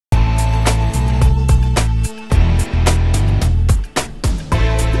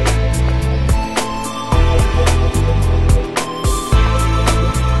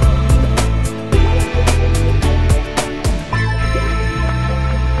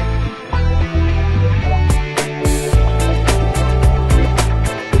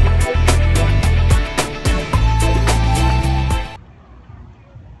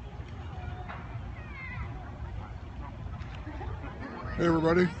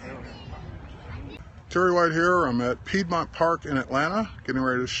everybody. Terry White here. I'm at Piedmont Park in Atlanta, getting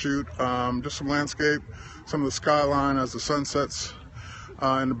ready to shoot just some landscape, some of the skyline as the sun sets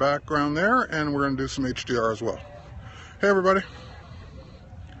in the background there, and we're going to do some HDR as well. Hey everybody.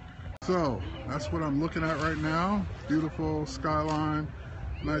 So that's what I'm looking at right now. Beautiful skyline,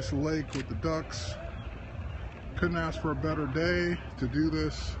 nice lake with the ducks. Couldn't ask for a better day to do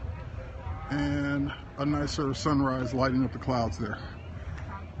this, and a nicer sunrise lighting up the clouds there.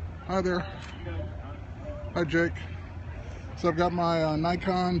 Hi there. Hi Jake. So I've got my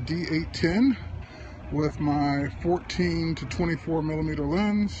Nikon D810 with my 14 to 24 millimeter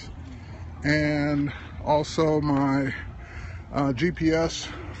lens, and also my GPS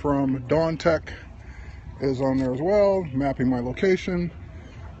from Dawn Tech is on there as well, mapping my location.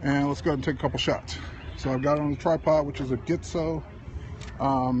 And let's go ahead and take a couple shots. So I've got it on the tripod, which is a Gitzo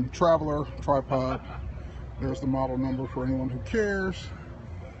Traveler tripod. There's the model number for anyone who cares.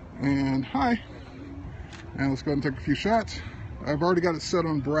 And hi. And let's go ahead and take a few shots. I've already got it set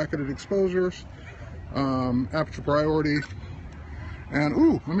on bracketed exposures, aperture priority. And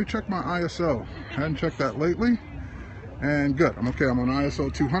ooh, let me check my ISO. Hadn't checked that lately. And good, I'm okay, I'm on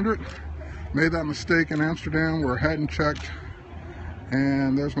ISO 200. Made that mistake in Amsterdam where I hadn't checked.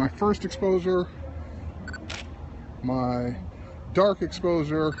 And there's my first exposure, my dark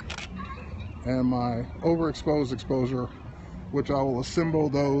exposure, and my overexposed exposure, which I will assemble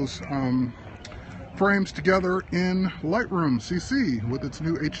those frames together in Lightroom CC with its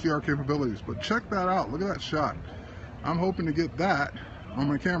new HDR capabilities. But check that out, look at that shot. I'm hoping to get that on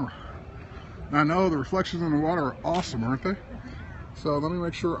my camera. I know the reflections in the water are awesome, aren't they? So let me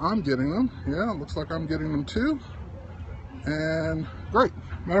make sure I'm getting them. Yeah, it looks like I'm getting them too. And great.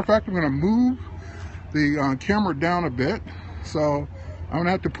 Matter of fact, I'm going to move the camera down a bit. So I'm going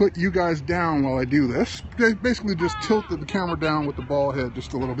to have to put you guys down while I do this. Basically just tilted the camera down with the ball head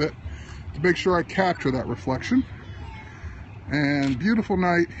just a little bit to make sure I capture that reflection. And beautiful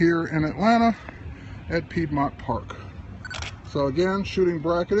night here in Atlanta at Piedmont Park. So again, shooting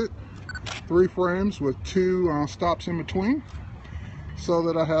bracketed, 3 frames with 2 stops in between, so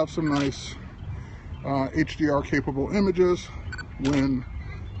that I have some nice HDR capable images when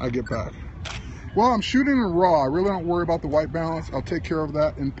I get back. Well, I'm shooting in RAW. I really don't worry about the white balance. I'll take care of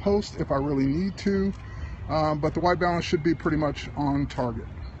that in post if I really need to, but the white balance should be pretty much on target.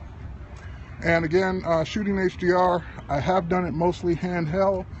 And again, shooting HDR, I have done it mostly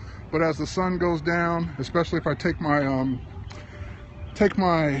handheld, but as the sun goes down, especially if I take my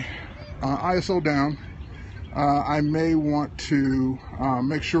ISO down, I may want to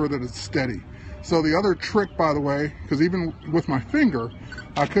make sure that it's steady. So the other trick, by the way, because even with my finger,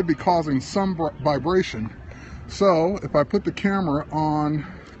 I could be causing some vibration. So if I put the camera on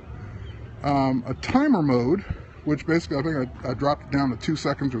a timer mode, which basically I think I dropped it down to 2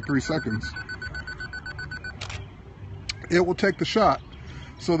 seconds or 3 seconds, it will take the shot.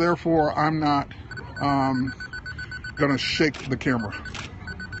 So therefore, I'm not gonna shake the camera.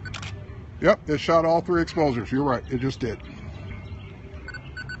 Yep, it shot all 3 exposures. You're right, it just did.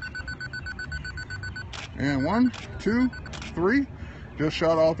 And 1, 2, 3, just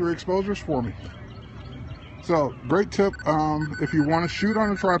shot all 3 exposures for me. So great tip, if you want to shoot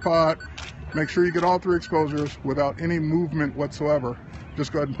on a tripod, make sure you get all 3 exposures without any movement whatsoever.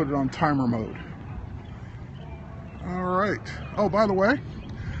 Just go ahead and put it on timer mode. All right. Oh, by the way,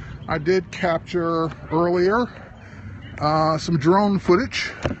 I did capture earlier some drone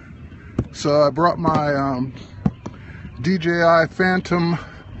footage. So I brought my DJI Phantom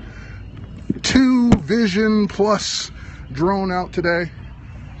 2 Vision Plus drone out today,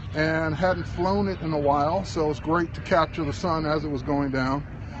 and hadn't flown it in a while, so it's great to capture the sun as it was going down.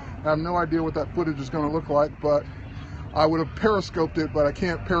 I have no idea what that footage is going to look like, but I would have periscoped it, but I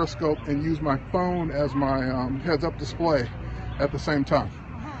can't periscope and use my phone as my heads-up display at the same time.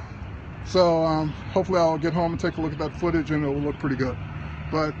 So hopefully I'll get home and take a look at that footage and it will look pretty good.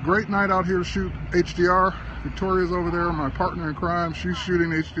 But great night out here to shoot HDR. Victoria's over there, my partner in crime. She's shooting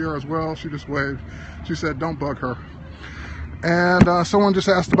HDR as well. She just waved. She said, don't bug her. And someone just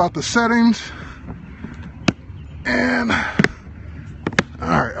asked about the settings. And, all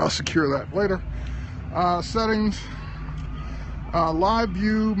right, I'll secure that later. Settings, live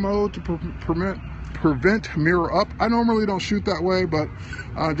view mode to prevent mirror up. I normally don't shoot that way, but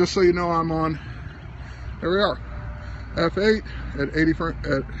just so you know, I'm on, there we are. F8 at 80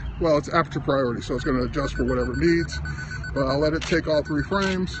 well, it's aperture priority, so it's going to adjust for whatever it needs, but I'll let it take all 3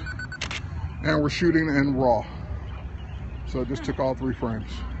 frames, and we're shooting in RAW, so it just took all 3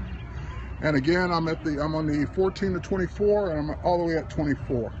 frames. And again, I'm on the 14 to 24, and I'm all the way at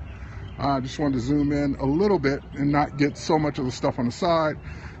 24. I just wanted to zoom in a little bit and not get so much of the stuff on the side.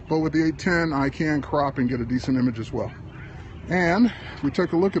 But with the 810, I can crop and get a decent image as well. And we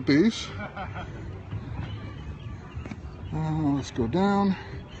take a look at these. Let's go down.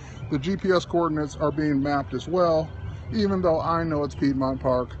 The GPS coordinates are being mapped as well, even though I know it's Piedmont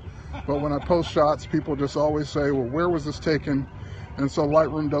Park. But when I post shots, people just always say, well, where was this taken? And so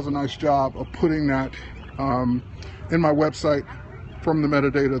Lightroom does a nice job of putting that in my website from the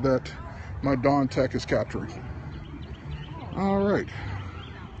metadata that my Dawn Tech is capturing. All right.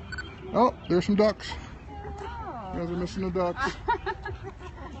 Oh, there's some ducks. You guys are missing the ducks.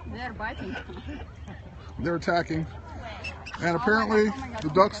 They're biting. They're attacking. And apparently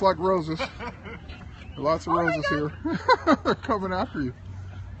the ducks like roses. Lots of roses here. They're coming after you.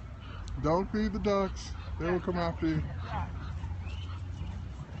 Don't feed the ducks. They will come after you.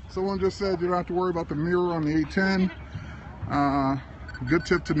 Someone just said you don't have to worry about the mirror on the 810. Good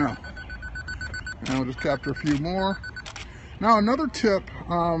tip to know. And I'll just capture a few more. Now another tip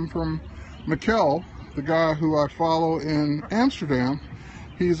from Mikkel, the guy who I follow in Amsterdam.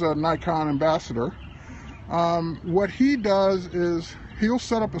 He's a Nikon ambassador. What he does is he'll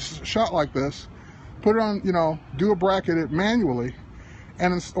set up a shot like this, put it on, do a bracket it manually,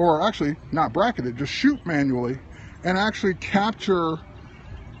 or actually not bracket it, just shoot manually, and actually capture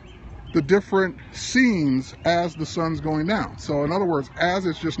the different scenes as the sun's going down. So in other words, as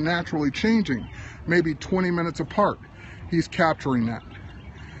it's just naturally changing, maybe 20 minutes apart, he's capturing that.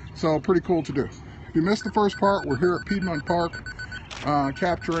 So pretty cool to do. If you missed the first part, we're here at Piedmont Park,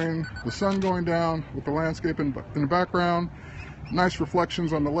 capturing the sun going down with the landscape in the background. Nice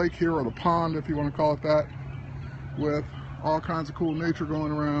reflections on the lake here, or the pond if you want to call it that, with all kinds of cool nature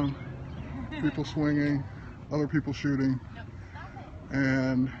going around, people swinging, other people shooting.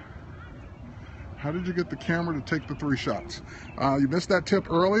 And how did you get the camera to take the 3 shots? You missed that tip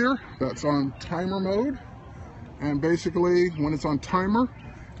earlier. That's on timer mode. And basically when it's on timer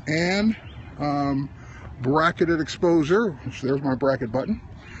and bracketed exposure, which there's my bracket button.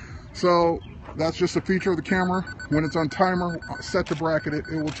 So that's just a feature of the camera. When it's on timer, set to bracket it,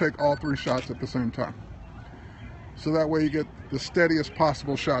 it will take all 3 shots at the same time. So that way you get the steadiest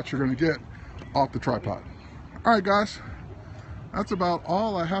possible shots you're going to get off the tripod. All right, guys, that's about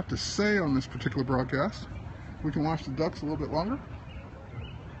all I have to say on this particular broadcast. We can watch the ducks a little bit longer.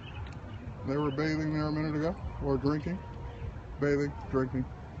 They were bathing there a minute ago, or drinking. Bathing, drinking,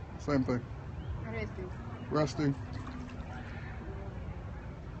 same thing. Resting.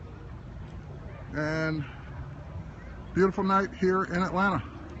 And beautiful night here in Atlanta.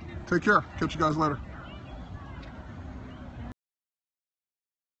 Take care. Catch you guys later.